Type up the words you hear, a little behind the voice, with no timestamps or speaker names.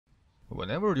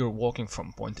Whenever you're walking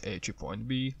from point A to point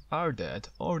B, are dead,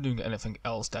 or doing anything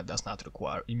else that does not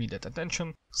require immediate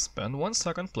attention, spend 1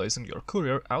 second placing your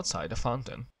courier outside the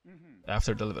fountain.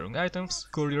 After delivering items,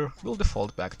 Courier will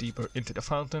default back deeper into the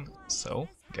fountain, so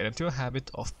get into a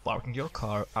habit of parking your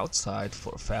car outside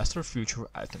for faster future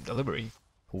item delivery.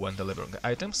 When delivering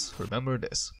items, remember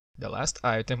this: the last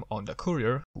item on the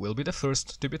Courier will be the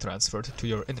first to be transferred to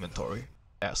your inventory.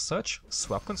 As such,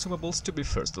 swap consumables to be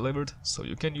first delivered so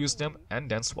you can use them and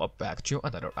then swap back to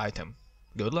another item.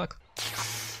 Good luck!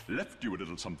 Left you a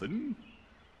little something.